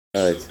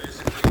All right. So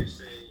basically, you're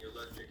saying you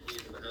left your keys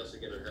in the house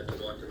again and had to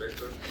walk to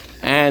Mikvah?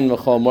 And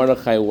Michal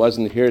Mordechai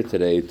wasn't here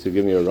today to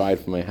give me a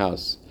ride from my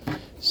house,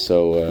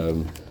 so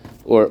and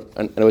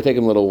it would take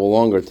him a little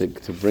longer to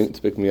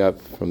pick me up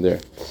from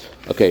there.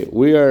 Okay,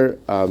 we are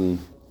in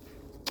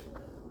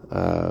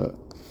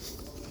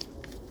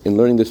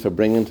learning this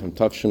Farbrengen from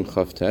Tafshin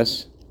Chav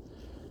Tes,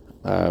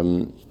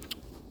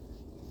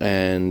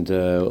 and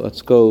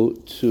let's go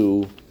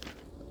to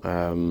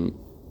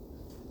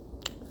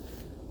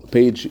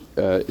page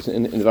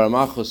in the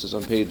Varamachos is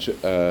on page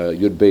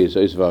Yud Beis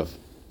Eisvav.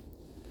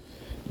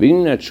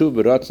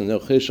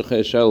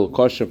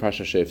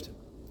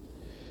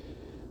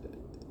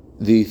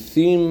 The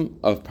theme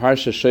of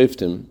Parsha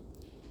Shoftim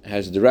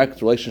has a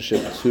direct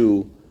relationship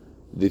to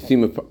the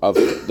theme of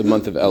the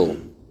month of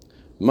Elul.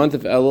 The month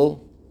of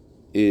Elul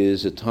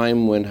is a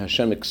time when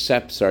Hashem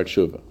accepts our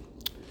tshuva.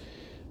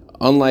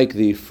 Unlike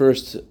the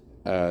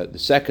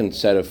second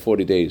set of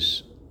 40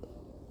 days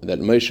that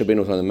Moshe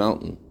Rabbeinu was on the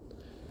mountain,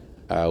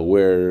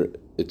 where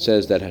it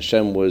says that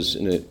Hashem was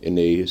in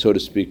a so to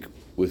speak,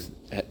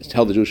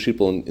 held the Jewish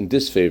people in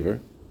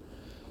disfavor.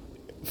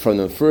 From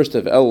the first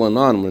of Elul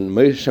on, when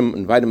Moshe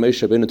invited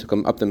Moshe Rabbeinu to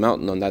come up the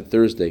mountain on that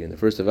Thursday, in the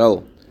first of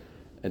Elul,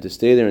 and to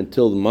stay there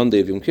until the Monday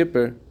of Yom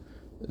Kippur,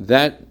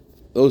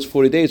 those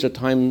 40 days are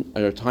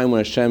a time when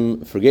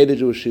Hashem forgave the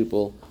Jewish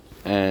people,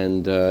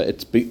 and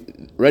it's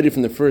ready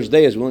from the first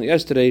day, as we learned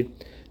yesterday.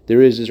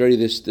 There is already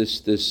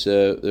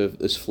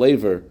this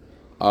flavor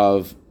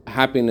of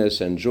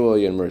happiness and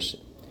joy and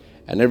mercy.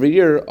 And every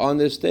year on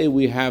this day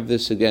we have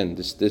this again.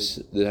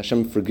 That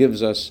Hashem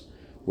forgives us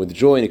with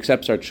joy and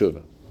accepts our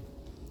tshuva.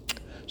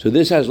 So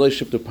this has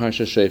relationship to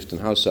Parsha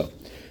Shoftim. How so?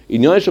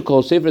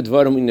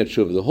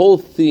 The whole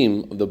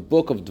theme of the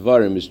book of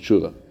Dvarim is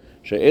tshuva.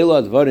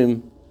 She'ela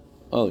Dvarim.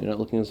 Oh, you're not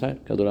looking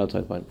inside? I'll do it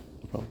outside. Fine,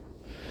 no problem.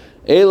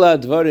 Ela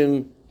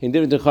Dvarim. In the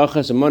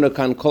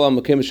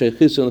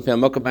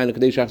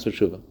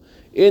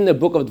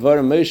book of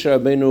Dvarim, Moshe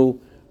Rabbeinu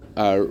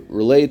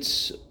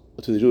relates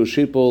to the Jewish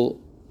people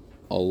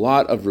a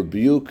lot of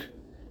rebuke,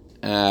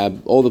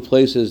 all the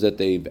places that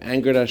they've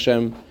angered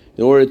Hashem,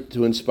 in order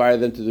to inspire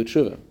them to do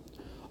tshuva.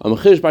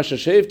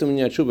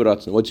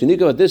 What's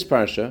unique about this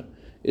parsha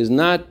is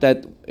not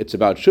that it's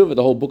about tshuva.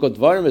 The whole book of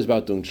Dvarim is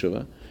about doing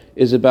tshuva.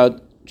 Is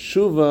about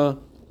tshuva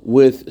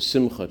with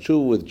simcha,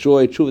 tshuva with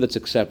joy, tshuva that's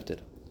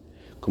accepted.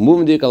 It's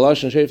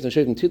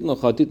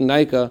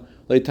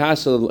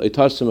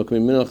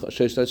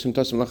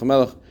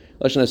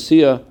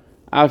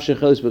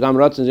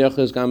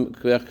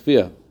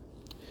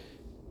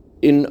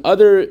in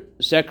other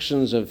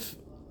sections of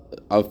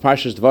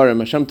Parshas Dvarim,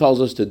 Hashem tells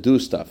us to do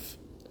stuff.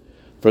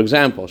 For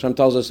example, Hashem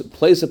tells us,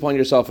 place upon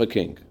yourself a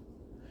king.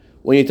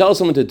 When you tell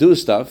someone to do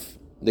stuff,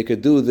 they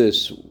could do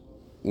this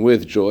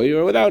with joy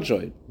or without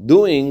joy.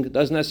 Doing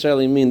doesn't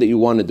necessarily mean that you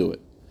want to do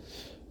it.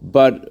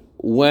 But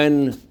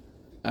when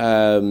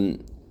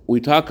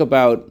we talk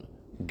about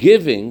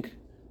giving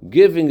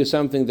is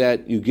something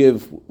that you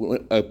give.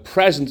 A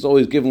present is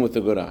always given with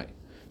a good eye.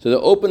 So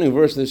the opening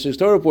verse of this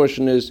historic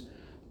portion is,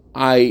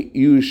 I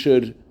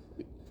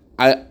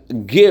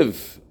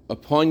give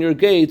upon your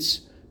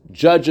gates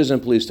judges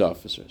and police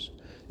officers.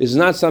 This is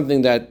not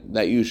something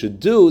that you should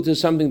do. It is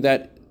something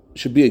that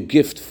should be a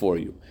gift for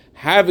you.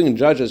 Having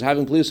judges,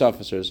 having police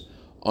officers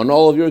on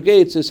all of your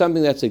gates is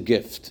something that's a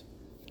gift.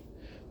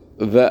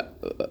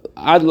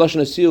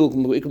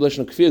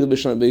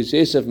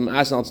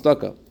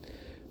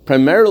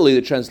 Primarily,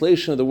 the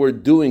translation of the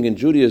word doing in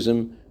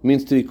Judaism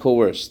means to be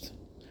coerced.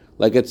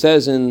 Like it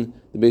says in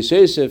the Beis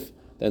Yosef,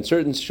 that in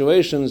certain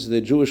situations the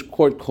Jewish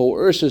court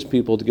coerces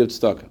people to give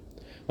tzedakah.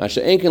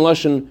 However,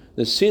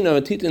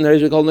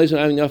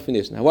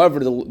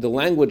 the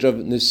language of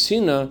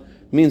nesina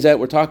means that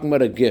we're talking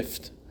about a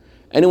gift.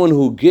 Anyone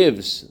who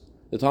gives,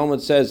 the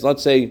Talmud says,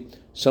 let's say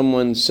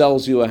someone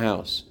sells you a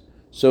house.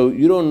 So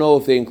you don't know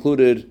if they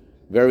included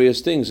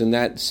various things in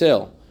that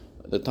sale.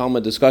 The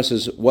Talmud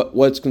discusses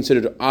what's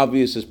considered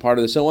obvious as part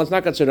of the sale, what's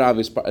not considered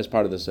obvious as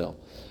part of the sale.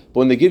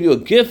 But when they give you a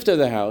gift of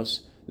the house,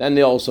 then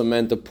they also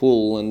meant the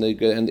pool and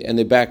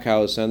the back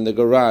house and the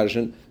garage.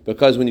 And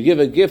because when you give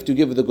a gift, you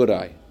give with a good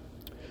eye.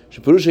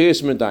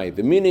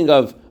 The meaning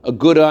of a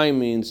good eye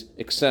means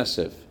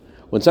excessive.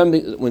 When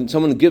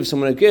someone gives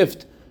someone a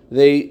gift,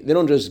 they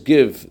don't just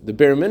give the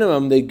bare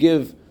minimum, they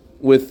give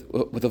with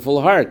a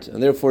full heart,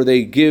 and therefore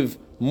they give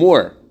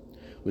more.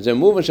 So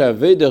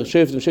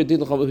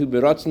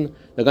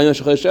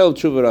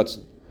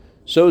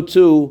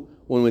too,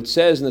 when it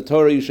says in the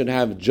Torah you should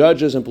have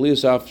judges and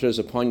police officers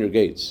upon your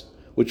gates,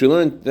 which we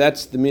learned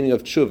that's the meaning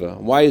of tshuva.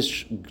 Why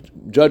is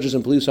judges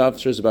and police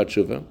officers about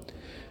tshuva?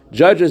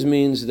 Judges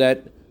means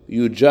that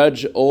you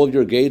judge all of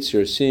your gates,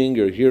 your seeing,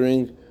 your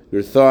hearing,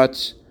 your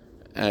thoughts,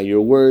 your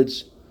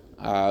words.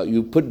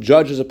 You put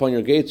judges upon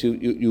your gates.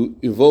 You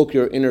evoke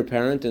your inner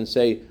parent and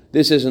say,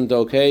 this isn't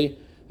okay.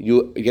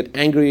 You get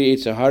angry at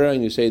Sahara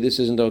and you say, this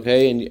isn't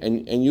okay.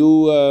 And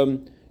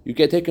you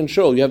take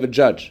control. You have a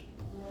judge.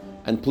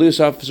 And police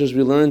officers,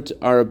 we learned,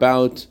 are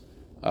about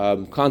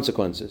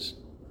consequences.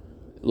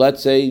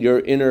 let's say your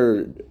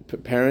inner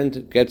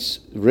parent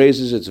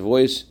raises its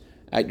voice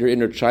at your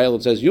inner child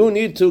and says, you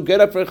need to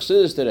get up for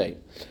chassidus today.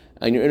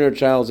 And your inner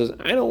child says,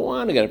 I don't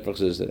want to get up for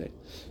chassidus today.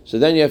 So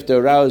then you have to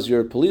arouse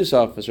your police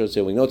officer and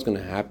say, well, you know what's going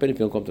to happen if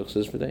you don't come to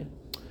chassidus today?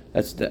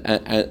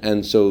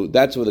 And so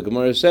that's what the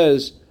Gemara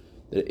says,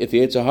 that if the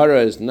Yetzer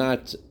Hara is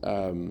not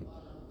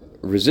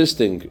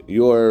resisting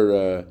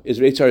your, is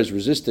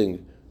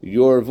resisting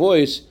your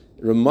voice,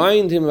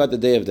 remind him about the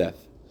day of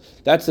death.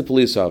 That's the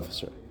police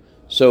officer.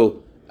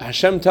 So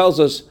Hashem tells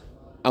us,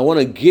 I want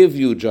to give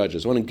you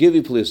judges, I want to give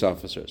you police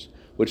officers,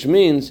 which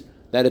means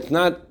that it's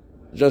not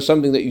just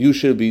something that you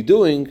should be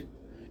doing,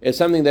 it's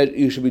something that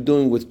you should be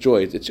doing with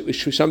joy. It should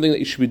be something that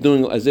you should be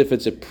doing as if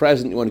it's a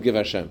present you want to give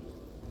Hashem.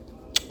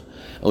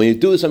 And when you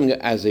do something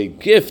as a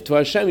gift to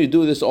Hashem, you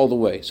do this all the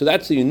way. So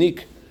that's the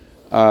unique,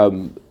 that's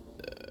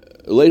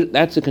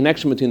the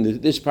connection between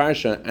this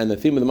parsha and the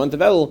theme of the month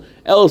of El.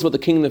 El is about the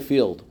king in the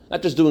field.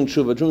 Not just doing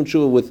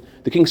tshuva with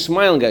the king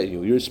smiling at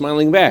you. You're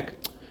smiling back.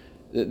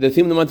 The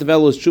theme of the month of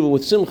El is tshuva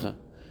with simcha.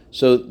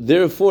 So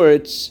therefore,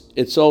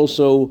 it's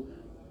also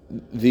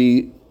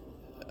the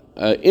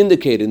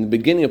indicated in the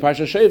beginning of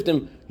Parsha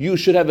Shoftim, you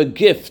should have a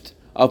gift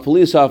of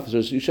police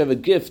officers. You should have a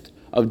gift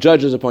of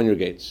judges upon your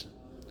gates.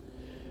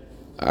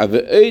 There's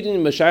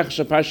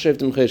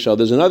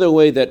another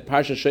way that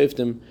Parsha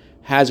Shoftim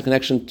has a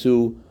connection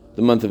to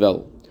the month of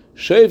El.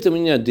 Shoftim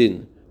in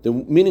Yadin. The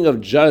meaning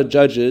of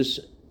judges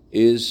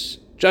is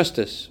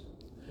justice,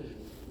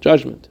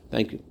 judgment.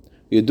 Thank you.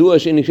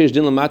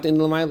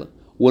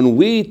 When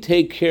we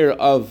take care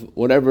of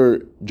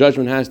whatever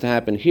judgment has to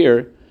happen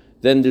here,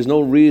 then there's no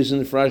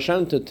reason for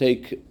Hashem to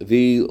take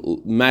the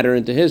matter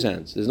into His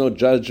hands. There's no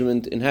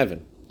judgment in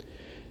heaven.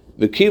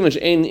 And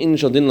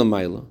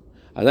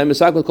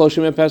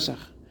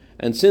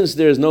since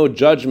there's no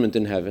judgment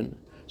in heaven,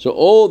 so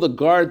all the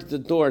guards at the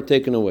door are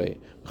taken away.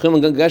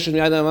 And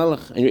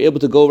you're able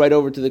to go right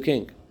over to the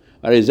king.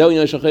 There's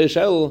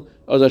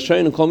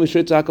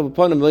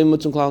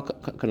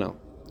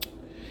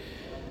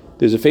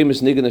a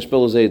famous niggin that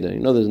spells Zayda. You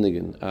know there's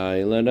niggin.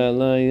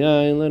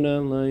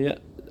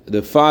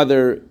 The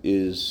father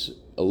is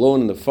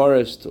alone in the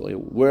forest.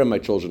 Where are my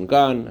children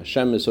gone?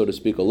 Hashem is, so to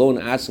speak, alone,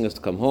 asking us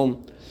to come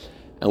home.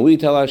 And we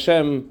tell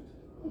Hashem,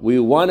 we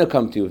want to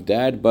come to you,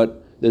 Dad,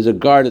 but there's a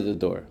guard at the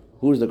door.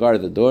 Who's the guard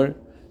at the door?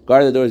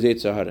 Guard at the door is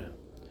Yetzer Hara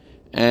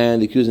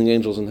and the accusing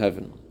angels in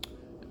heaven.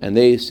 And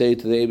they say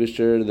to the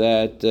Eibishter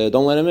that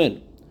don't let him in.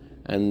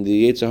 And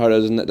the Yetzer Hara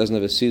doesn't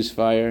have a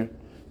ceasefire.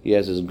 He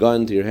has his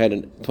gun to your head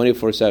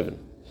 24/7.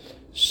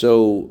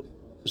 So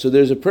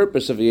there's a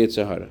purpose of the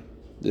Yetzer Hara.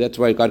 That's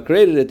why God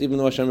created it, even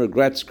though Hashem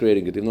regrets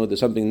creating it, even though there's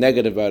something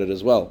negative about it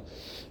as well.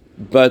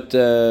 But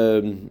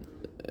in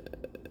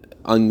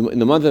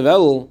the month of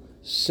Elul,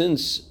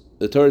 since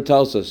the Torah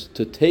tells us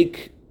to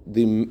take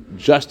the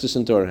justice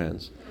into our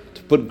hands,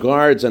 to put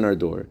guards on our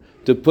door,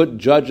 to put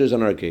judges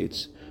on our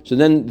gates, so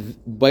then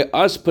by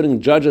us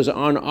putting judges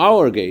on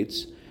our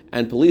gates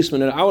and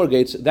policemen at our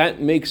gates,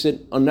 that makes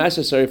it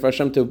unnecessary for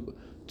Hashem to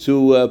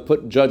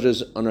put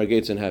judges on our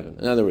gates in heaven.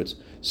 In other words,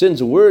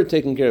 since we're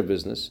taking care of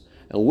business,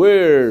 and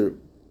we're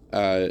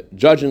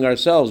judging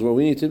ourselves where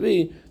we need to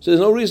be, so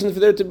there's no reason for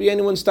there to be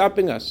anyone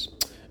stopping us.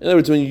 In other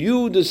words, when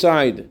you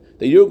decide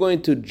that you're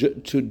going to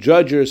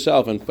judge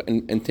yourself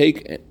and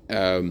take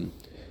and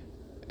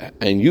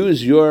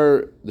use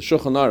the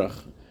Shulchan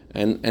Aruch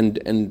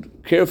and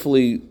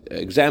carefully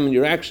examine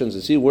your actions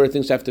and see where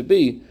things have to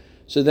be,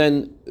 so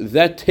then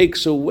that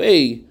takes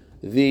away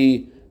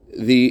the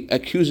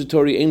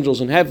accusatory angels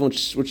in heaven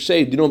which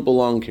say you don't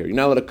belong here. You're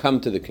not allowed to come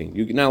to the king.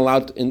 You're not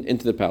allowed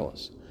into the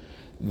palace.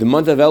 The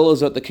month of El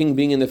is about the king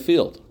being in the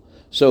field.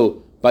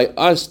 So by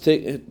us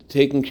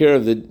taking care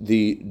of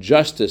the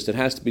justice that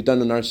has to be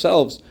done in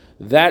ourselves,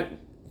 that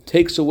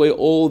takes away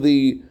all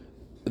the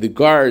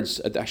guards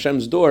at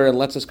Hashem's door and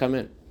lets us come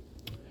in.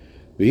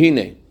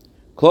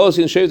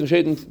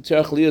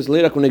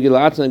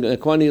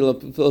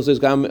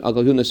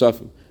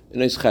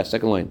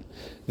 Second line.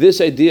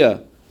 This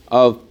idea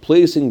of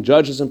placing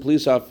judges and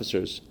police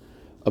officers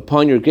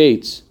upon your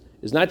gates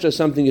is not just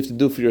something you have to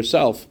do for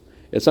yourself,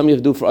 it's something you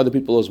have to do for other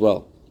people as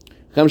well.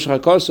 As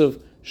the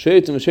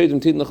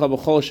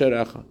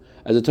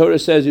Torah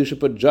says, you should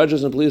put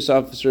judges and police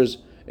officers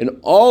in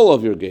all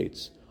of your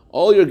gates.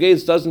 All your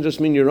gates doesn't just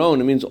mean your own,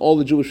 it means all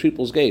the Jewish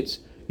people's gates.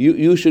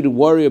 You should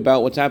worry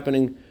about what's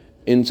happening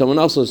in someone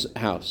else's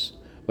house.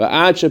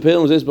 And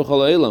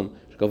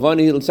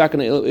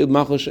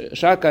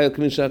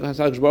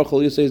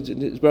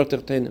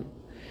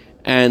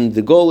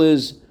the goal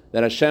is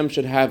that Hashem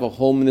should have a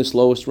home in this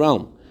lowest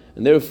realm.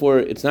 And therefore,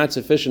 it's not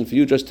sufficient for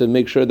you just to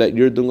make sure that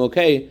you're doing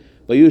okay,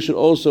 but you should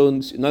also,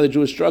 another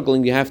Jew is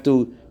struggling, you have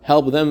to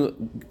help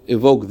them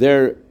evoke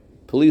their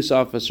police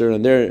officer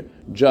and their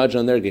judge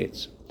on their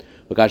gates.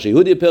 It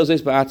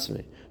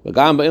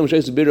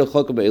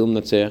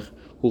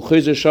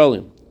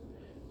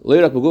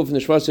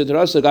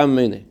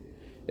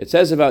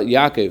says about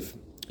Yaakov.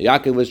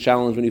 Yaakov was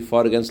challenged when he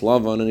fought against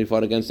Lavan and he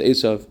fought against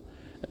Esav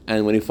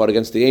and when he fought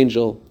against the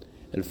angel.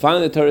 And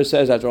finally the Torah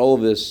says, after all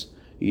of this,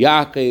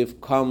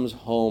 Yaakov comes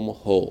home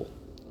whole.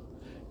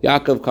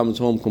 Yaakov comes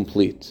home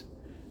complete.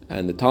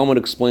 And the Talmud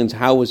explains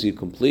how was he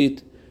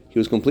complete. He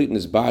was complete in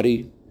his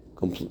body.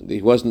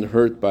 He wasn't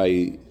hurt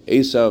by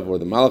Esav or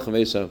the Malach of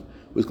Esav.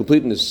 He was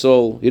complete in his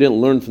soul. He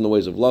didn't learn from the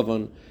ways of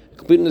Lavan.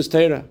 Complete in his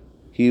Torah.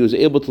 He was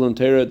able to learn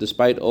Torah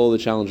despite all the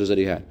challenges that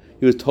he had.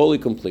 He was totally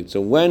complete.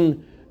 So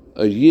when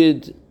a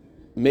Yid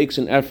makes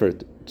an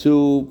effort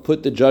to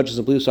put the judges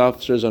and police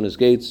officers on his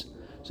gates,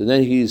 so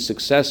then he's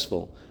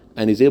successful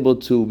and he's able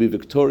to be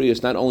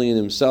victorious not only in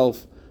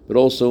himself but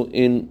also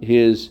in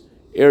his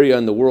area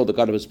in the world that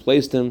God has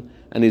placed him,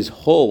 and he's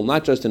whole,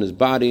 not just in his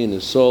body and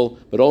his soul,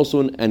 but also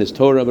in and his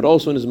Torah, but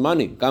also in his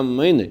money.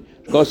 Yaakov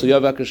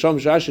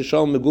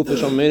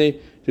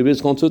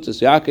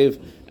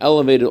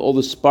elevated all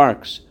the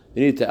sparks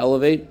they need to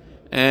elevate,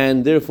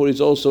 and therefore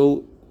he's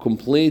also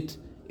complete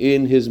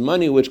in his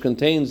money, which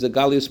contains the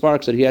Galia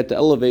sparks that he had to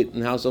elevate in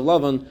the house of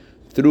Lavan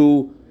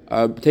through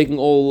taking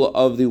all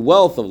of the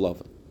wealth of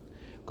Lavan.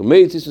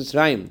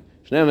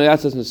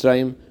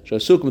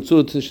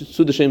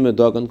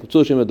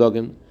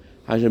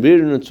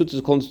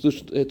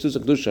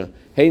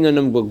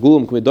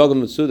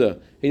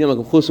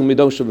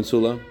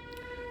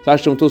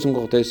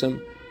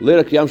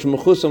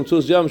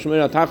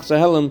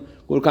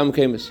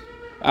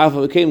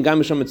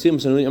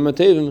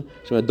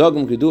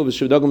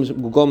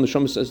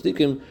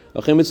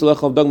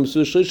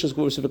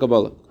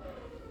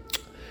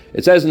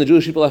 It says in the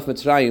Jewish people left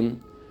Mitzrayim,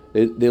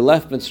 they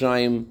left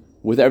Mitzrayim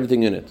with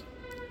everything in it.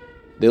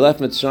 They left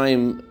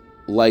Mitzrayim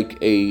like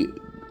a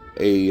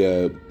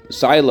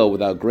silo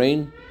without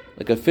grain,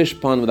 like a fish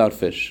pond without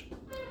fish.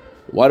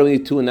 Why do we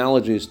need two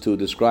analogies to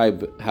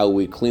describe how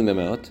we clean them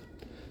out?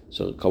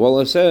 So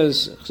Kabbalah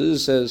says,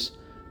 Chassidus says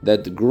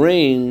that the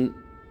grain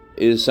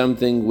is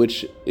something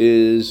which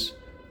is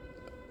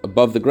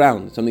above the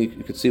ground, something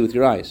you could see with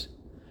your eyes.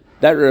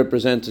 That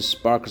represents the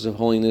sparks of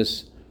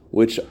holiness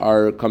which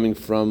are coming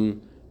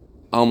from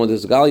Alma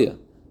Desgalia,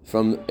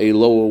 from a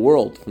lower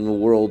world, from a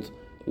world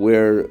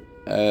where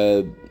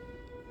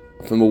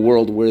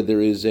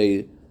there is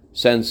a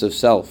sense of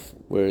self,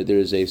 where there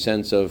is a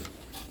sense of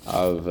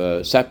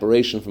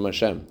separation from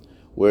Hashem,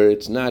 where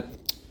it's not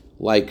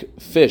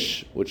like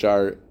fish, which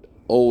are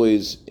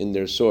always in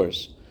their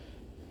source.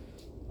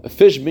 A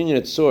fish being in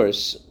its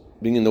source,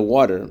 being in the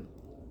water,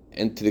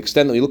 and to the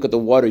extent that you look at the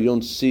water, you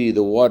don't see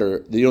the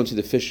water, you don't see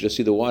the fish, you just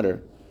see the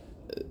water.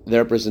 The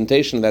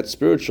representation of that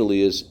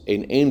spiritually is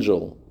an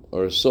angel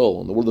or a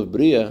soul. In the world of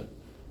Bria,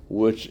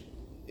 which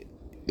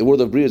the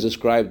world of Bria is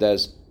described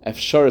as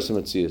Efsharis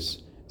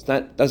Metzius. It's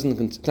not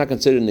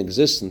considered an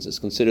existence, it's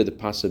considered the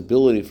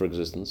possibility for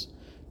existence,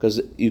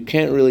 because you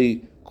can't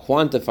really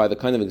quantify the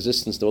kind of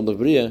existence in the world of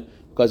Bria,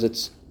 because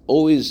it's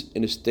always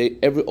in a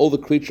state, all the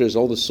creatures,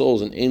 all the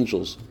souls and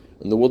angels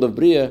in the world of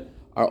Bria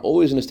are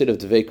always in a state of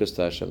Dveikus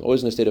to Hashem,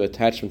 always in a state of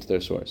attachment to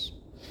their source.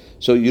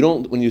 So you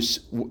don't, when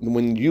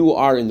you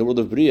are in the world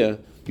of Bria,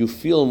 you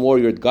feel more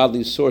your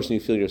godly source than you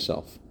feel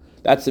yourself.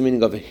 That's the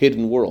meaning of a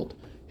hidden world.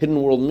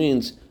 Hidden world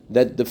means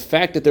that the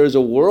fact that there is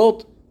a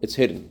world, it's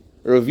hidden.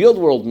 A revealed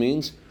world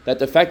means that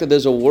the fact that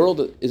there's a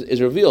world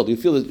is revealed. You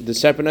feel the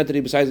separate entity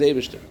besides the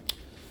Eibishter.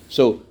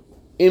 So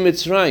in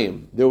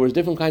Mitzrayim, there were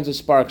different kinds of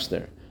sparks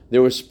there.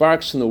 There were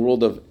sparks in the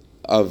world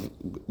of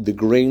the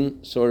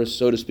grain, so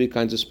to speak,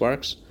 kinds of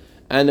sparks,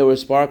 and there were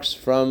sparks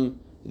from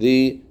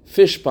the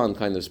fish pond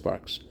kind of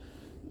sparks.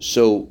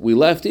 So we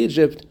left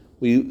Egypt.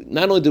 We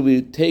not only did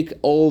we take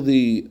all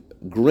the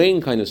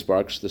grain kind of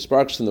sparks, the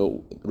sparks from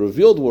the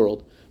revealed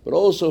world, but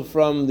also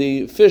from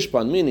the fish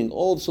pond, meaning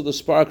also the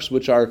sparks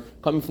which are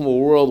coming from a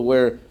world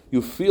where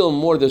you feel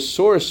more the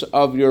source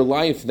of your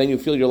life than you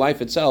feel your life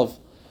itself.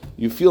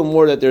 You feel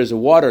more that there's a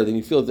water than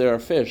you feel that there are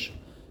fish.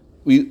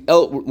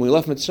 When we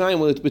left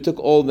Mitzrayim, we took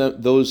all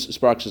those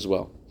sparks as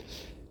well.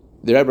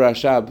 The Rebbe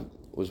Rashab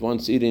was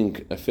once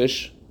eating a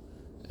fish,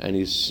 and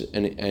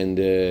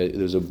there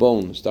was a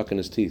bone stuck in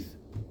his teeth,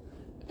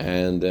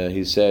 and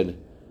he said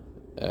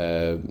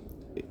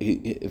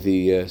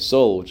the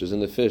soul which is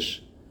in the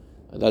fish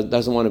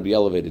doesn't want to be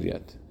elevated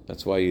yet.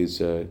 That's why he's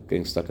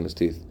getting stuck in his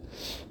teeth.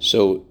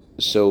 So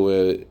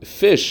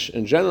fish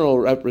in general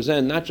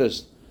represent not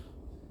just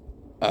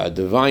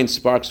divine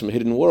sparks from a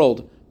hidden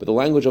world, but the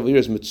language over here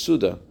is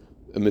mitzuda,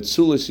 a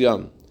mitzulis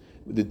yam,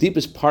 the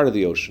deepest part of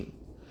the ocean.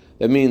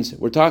 That means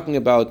we're talking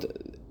about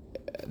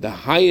the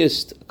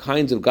highest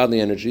kinds of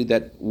godly energy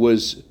that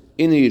was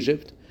in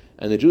Egypt,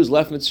 and the Jews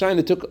left Mitzrayim.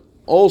 They took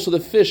also the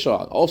fish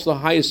out, also the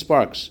highest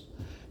sparks.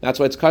 That's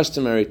why it's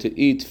customary to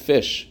eat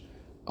fish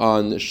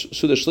on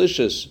Suda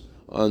Shlishis,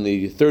 on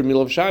the third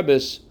meal of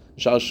Shabbos,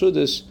 Shal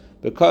Shudis,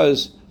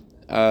 because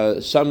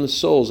some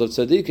souls of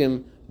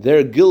tzaddikim,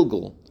 their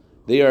Gilgul,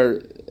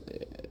 their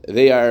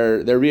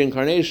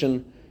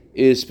reincarnation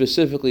is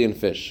specifically in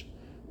fish.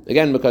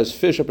 Again, because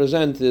fish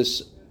represent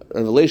this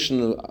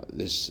revelation,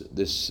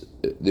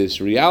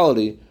 this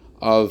reality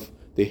of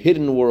the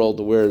hidden world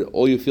where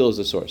all you feel is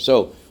the source.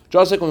 So,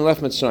 just like when we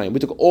left Mitzrayim, we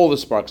took all the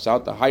sparks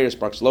out, the higher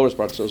sparks, lower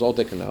sparks, so it was all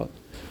taken out.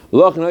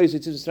 And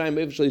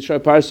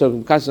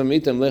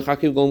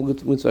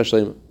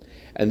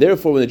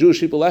therefore, when the Jewish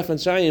people left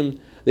Mitzrayim,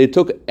 they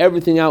took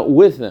everything out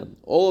with them.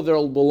 All of their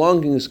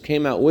belongings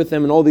came out with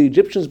them, and all the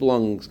Egyptians'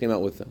 belongings came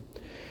out with them.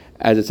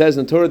 As it says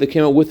in the Torah, they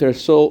came out with their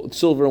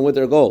silver and with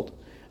their gold.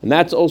 And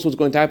that's also what's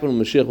going to happen when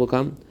Mashiach will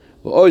come.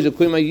 When Mashiach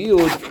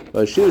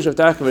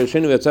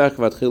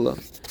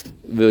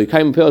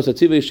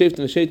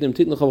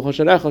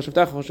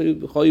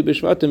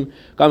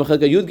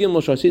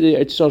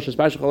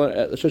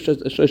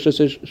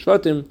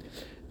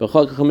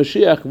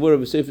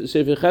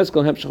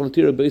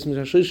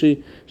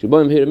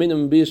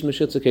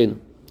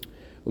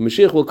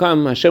will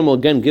come, Hashem will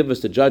again give us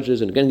the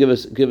judges and again give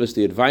us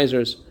the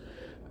advisors,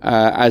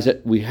 as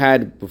we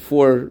had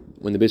before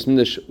when the Beis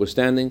Mikdash was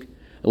standing,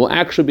 and we'll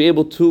actually be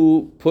able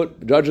to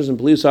put judges and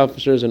police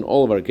officers in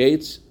all of our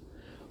gates.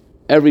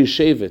 Every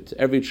shevet,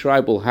 every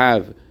tribe will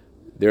have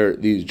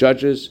these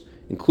judges,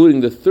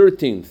 including the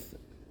 13th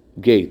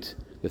gate.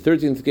 The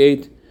 13th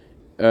gate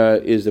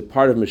is the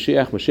part of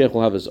Mashiach. Mashiach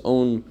will have his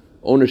own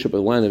ownership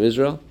of the land of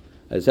Israel,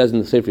 as it says in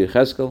the Sefer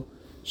Yechezkel.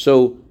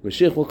 So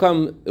Mashiach will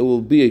come, it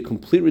will be a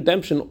complete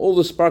redemption. All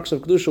the sparks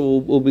of Kedusha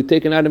will be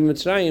taken out of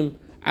Mitzrayim,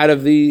 out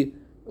of the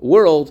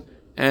world,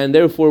 and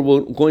therefore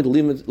we're going to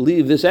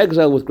leave this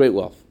exile with great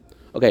wealth.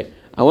 Okay,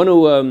 I want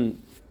to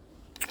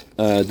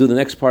do the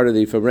next part of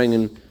the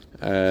Farbrengen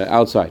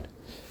outside.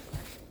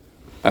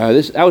 That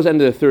was the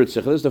end of the third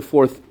sikh. This is the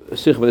fourth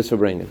sikh of this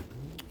Farbrengen.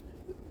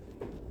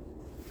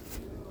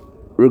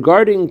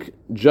 Regarding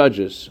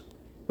judges,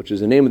 which is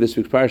the name of this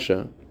week's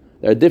parsha,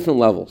 there are different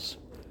levels.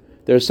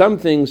 There are some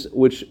things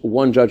which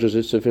one judge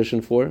is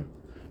sufficient for.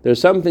 There are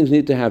some things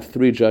need to have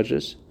 3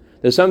 judges.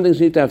 There are some things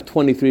need to have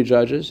 23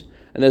 judges.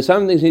 And there are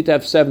some things need to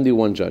have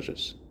 71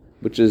 judges,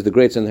 which is the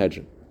Great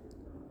Sanhedrin.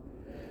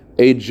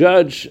 A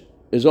judge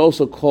is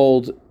also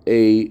called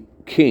a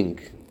king.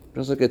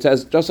 Just like it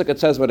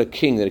says about a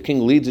king, that a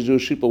king leads the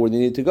Jewish people where they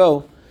need to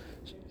go,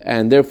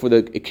 and therefore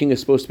a king is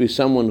supposed to be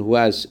someone who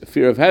has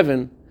fear of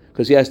heaven,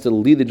 because he has to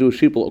lead the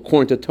Jewish people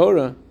according to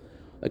Torah.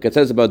 Like it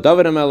says about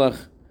David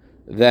HaMelech,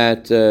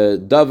 that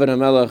David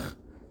HaMelech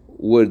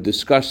would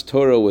discuss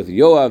Torah with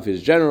Yoav,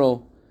 his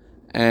general,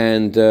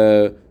 and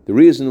the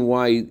reason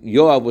why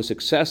Yoav was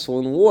successful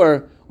in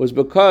war was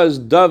because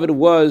David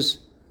was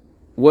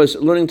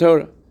learning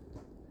Torah.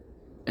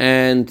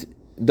 And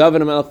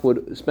David HaMelech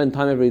would spend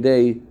time every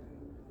day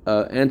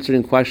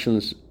answering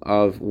questions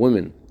of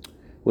women.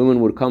 Women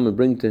would come and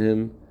bring to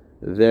him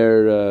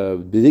their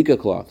bedika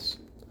cloths,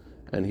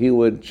 and he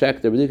would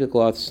check their bedika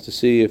cloths to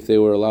see if they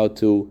were allowed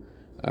to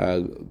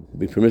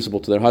be permissible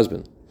to their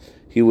husband.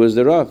 He was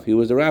the Rav, he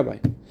was the rabbi.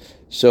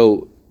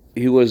 So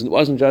he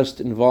wasn't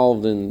just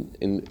involved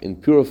in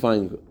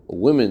purifying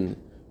women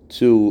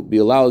to be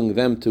allowing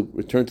them to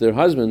return to their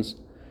husbands.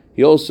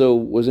 He also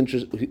was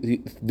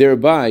interested,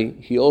 thereby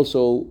he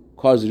also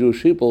caused the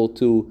Jewish people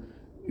to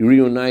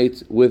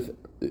reunite with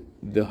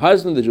the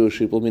husband of the Jewish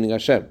people, meaning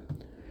Hashem.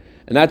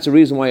 And that's the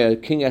reason why a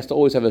king has to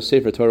always have a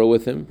Sefer Torah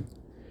with him.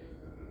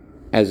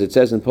 As it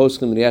says in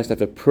Poskim, that he has to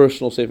have a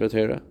personal Sefer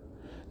Torah.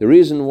 The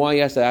reason why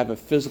he has to have a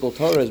physical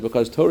Torah is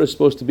because Torah is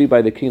supposed to be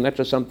by the king, not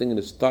just something in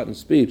his thought and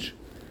speech,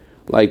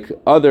 like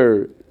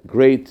other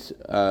great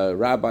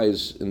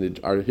rabbis in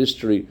our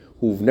history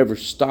who've never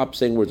stopped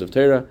saying words of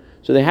Torah.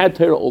 So they had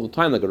Torah all the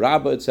time, like a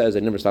Rabbah, it says,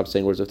 they never stopped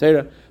saying words of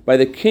Torah. By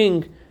the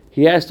king,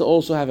 he has to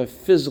also have a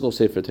physical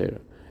Sefer Torah,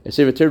 a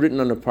Sefer Torah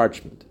written on a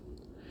parchment.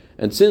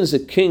 And since the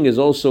king is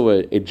also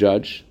a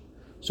judge,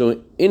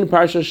 so in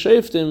Parshas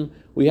Shoftim,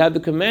 we have the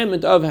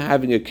commandment of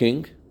having a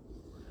king,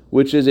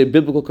 which is a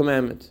biblical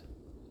commandment.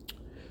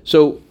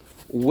 So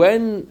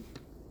when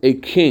a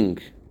king,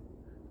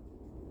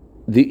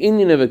 the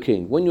inyan of a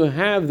king, when you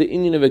have the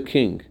inyan of a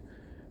king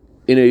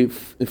in a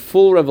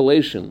full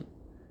revelation,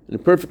 in a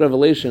perfect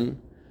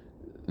revelation,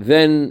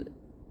 then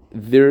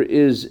there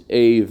is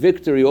a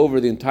victory over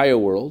the entire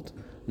world,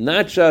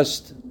 not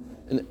just,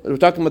 and we're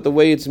talking about the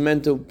way it's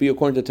meant to be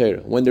according to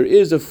Torah. When there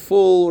is a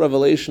full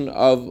revelation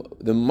of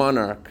the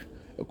monarch,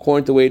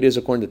 according to the way it is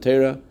according to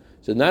Torah,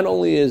 so not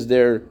only is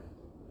there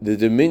the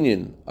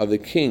dominion of the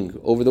king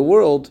over the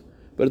world,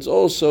 but it's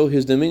also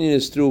his dominion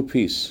is through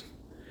peace,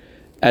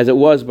 as it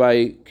was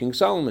by King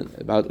Solomon.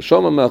 About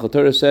Shlomo Melech, the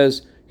Torah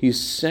says he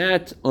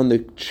sat on the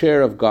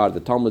chair of God. The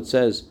Talmud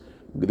says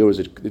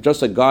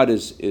just like God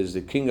is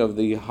the king of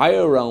the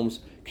higher realms,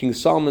 King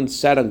Solomon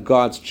sat on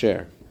God's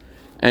chair.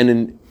 And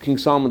in King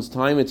Solomon's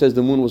time, it says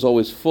the moon was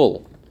always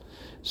full.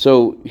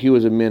 So he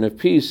was a man of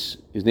peace.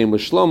 His name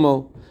was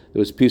Shlomo. There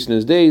was peace in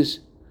his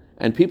days.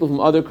 And people from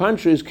other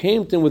countries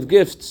came to him with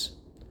gifts.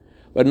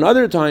 But in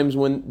other times,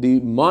 when the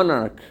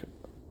monarch,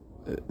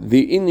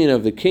 the inyan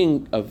of the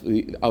king, of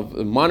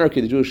the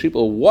monarchy of the Jewish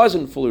people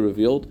wasn't fully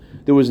revealed,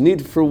 there was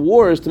need for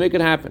wars to make it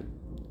happen.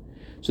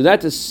 So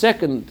that's the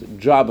second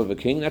job of a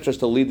king, not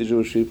just to lead the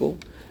Jewish people.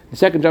 The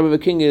second job of a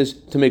king is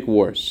to make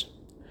wars.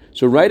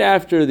 So right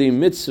after the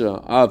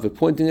mitzvah of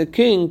appointing a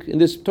king, in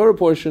this Torah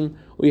portion,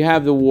 we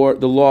have the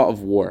law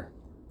of war.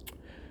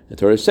 The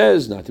Torah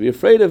says not to be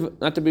afraid of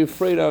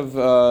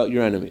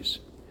your enemies.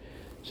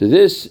 So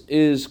this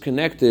is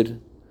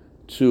connected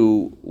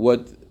to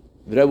what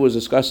the Rebbe was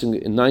discussing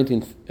in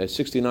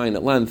 1969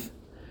 at length,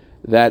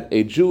 that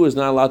a Jew is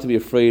not allowed to be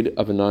afraid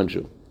of a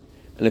non-Jew.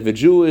 And if a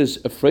Jew is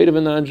afraid of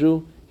a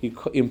non-Jew, he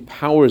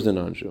empowers the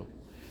non-Jew.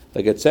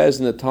 Like it says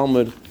in the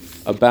Talmud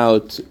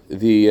about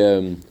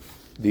the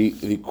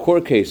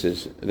court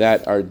cases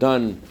that are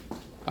done,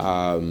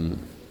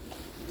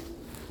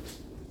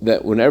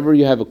 that whenever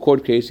you have a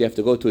court case, you have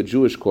to go to a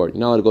Jewish court.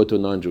 You're not allowed to go to a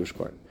non-Jewish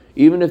court.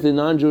 Even if the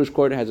non-Jewish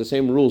court has the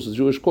same rules as the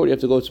Jewish court, you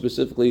have to go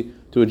specifically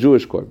to a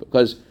Jewish court,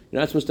 because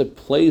you're not supposed to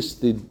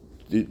place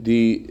you're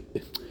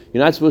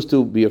not supposed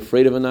to be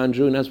afraid of a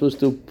non-Jew.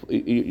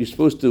 You're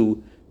supposed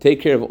to take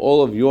care of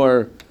all of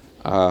your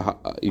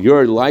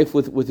life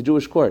with the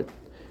Jewish court.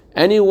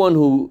 Anyone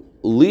who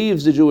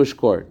leaves the Jewish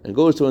court and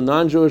goes to a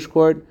non-Jewish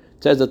court,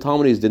 says the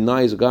Talmud, he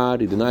denies God.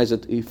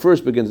 He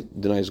first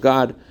denies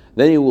God,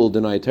 then he will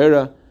deny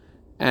Torah,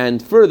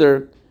 and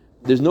further,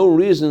 there's no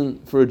reason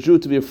for a Jew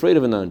to be afraid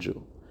of a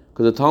non-Jew,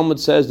 because the Talmud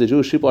says the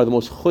Jewish people are the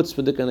most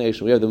chutzpahdik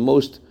nation. We're the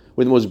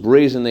most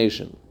brazen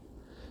nation.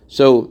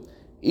 So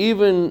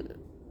even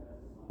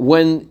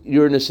when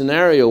you're in a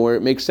scenario where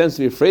it makes sense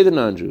to be afraid of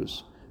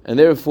non-Jews, and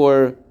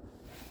therefore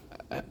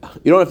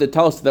you don't have to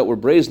tell us that we're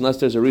brazen unless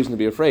there's a reason to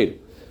be afraid.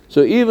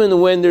 So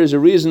even when there's a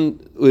reason,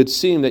 it would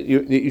seem that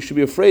you should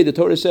be afraid. The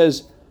Torah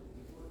says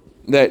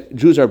that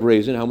Jews are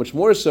brazen. How much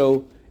more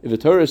so if the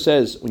Torah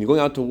says, when you're going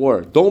out to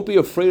war, don't be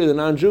afraid of the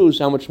non-Jews,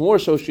 how much more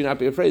so should you not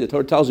be afraid? The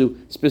Torah tells you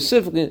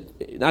specifically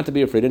not to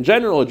be afraid. In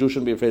general, a Jew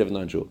shouldn't be afraid of a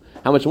non-Jew.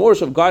 How much more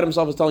so if God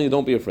himself is telling you,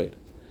 don't be afraid.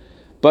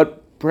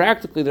 But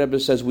practically, the Rebbe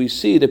says, we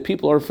see that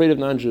people are afraid of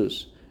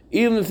non-Jews.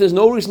 Even if there's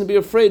no reason to be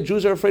afraid,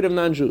 Jews are afraid of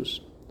non-Jews.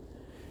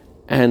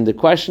 And the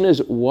question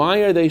is, why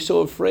are they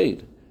so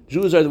afraid?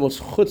 Jews are the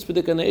most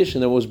chutzpahdik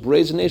nation, the most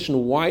brazen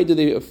nation. Why are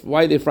they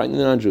frightened of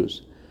the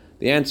non-Jews?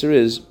 The answer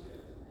is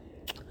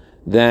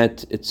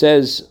that it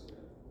says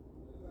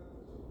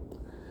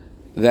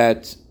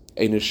that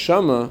a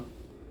neshama,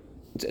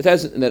 it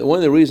says that one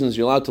of the reasons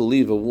you're allowed to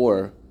leave a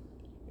war,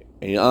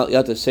 and you're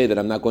allowed to say that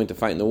I'm not going to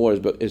fight in the wars,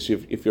 but is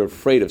if you're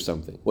afraid of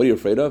something. What are you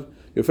afraid of?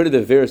 You're afraid of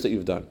the virus that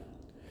you've done.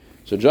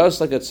 So just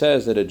like it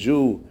says that a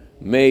Jew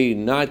may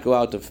not go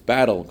out to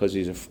battle because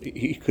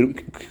he could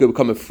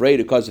become afraid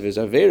because of his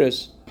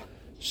averus.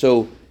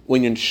 So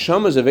when your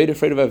neshama is afraid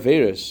of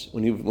averus,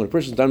 when a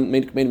person's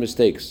made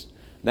mistakes,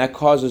 that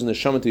causes the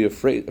neshama to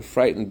be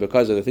frightened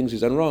because of the things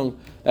he's done wrong,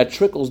 that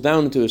trickles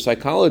down into his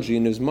psychology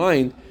in his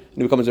mind, and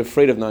he becomes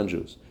afraid of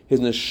non-Jews. His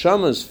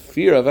neshama's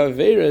fear of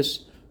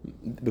averus,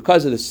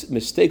 because of the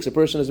mistakes a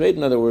person has made,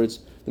 in other words,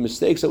 the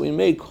mistakes that we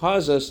made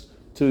cause us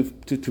to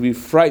be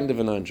frightened of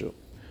a non-Jew.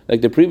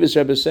 Like the previous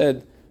Rebbe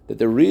said, that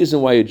the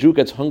reason why a Jew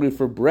gets hungry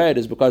for bread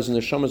is because the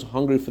neshama is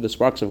hungry for the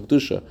sparks of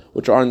kedusha,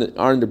 which are in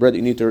the bread that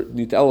you need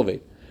to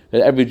elevate.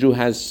 That every Jew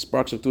has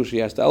sparks of kedusha he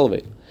has to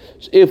elevate.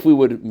 So if we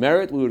would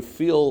merit, we would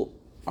feel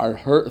our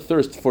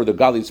thirst for the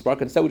godly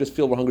spark. Instead, we just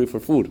feel we're hungry for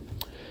food.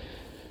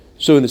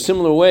 So in a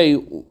similar way,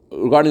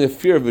 regarding the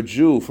fear of a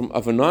Jew,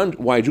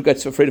 why a Jew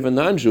gets afraid of a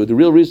non-Jew, the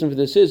real reason for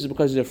this is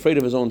because he's afraid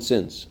of his own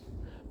sins.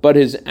 But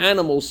his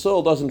animal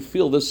soul doesn't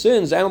feel the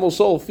sins. Animal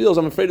soul feels,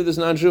 I'm afraid of this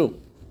non-Jew.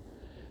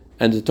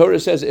 And the Torah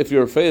says, if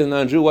you're afraid of the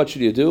non-Jew, what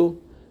should you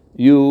do?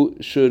 You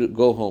should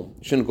go home.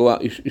 You shouldn't go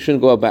out. You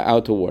shouldn't go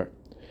out to war.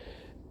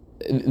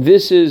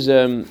 This is,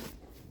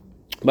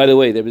 by the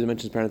way, there was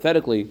mentioned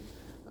parenthetically.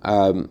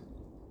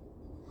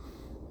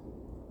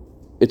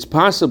 It's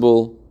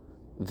possible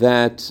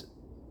that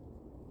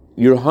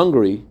you're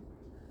hungry,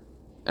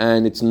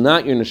 and it's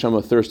not your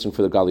neshama thirsting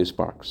for the godly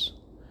sparks.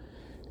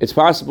 It's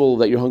possible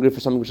that you're hungry for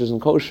something which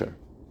isn't kosher.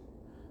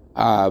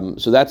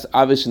 So that's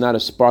obviously not a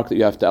spark that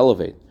you have to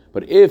elevate.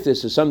 But if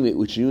this is something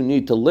which you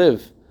need to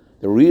live,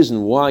 the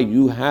reason why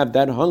you have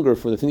that hunger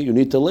for the thing that you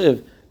need to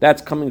live,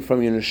 that's coming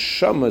from your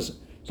neshama's.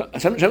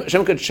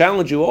 Hashem could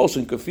challenge you also.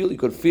 You could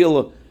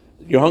feel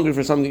you're hungry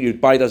for something that your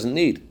body doesn't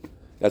need.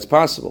 That's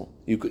possible.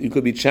 You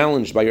could be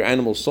challenged by your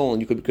animal soul,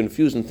 and you could be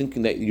confused in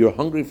thinking that you're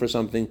hungry for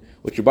something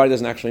which your body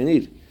doesn't actually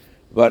need.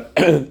 But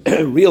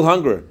real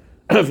hunger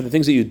for the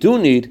things that you do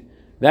need,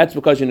 that's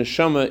because your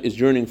neshama is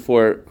yearning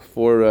for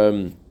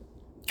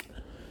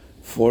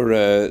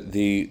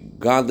the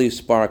godly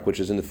spark which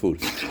is in the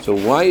food. So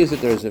why is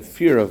it there's a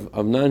fear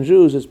of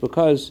non-Jews? It's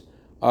because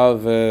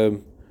of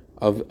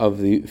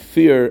the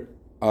fear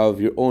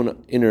of your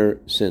own inner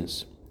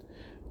sins.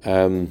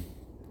 Okay,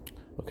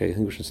 I think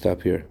we should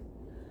stop here.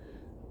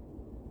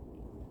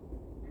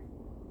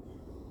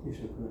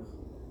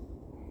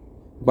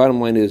 Bottom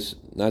line is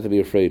not to be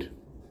afraid.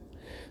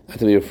 Not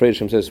to be afraid.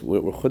 Hashem says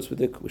we're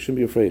chutzpahdik. We shouldn't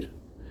be afraid.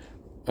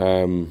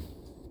 I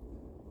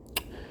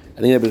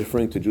think I was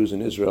referring to Jews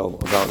in Israel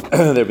about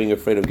their being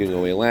afraid of giving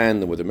away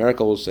land, and what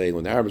America will say, and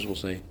what the Arabs will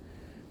say.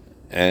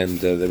 And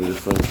they were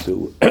referring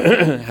to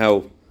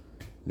how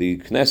the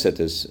Knesset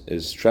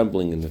is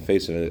trembling in the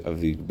face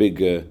of the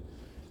big,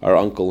 our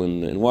uncle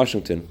in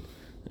Washington.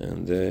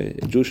 And a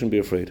Jew shouldn't be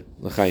afraid.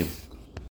 L'chaim.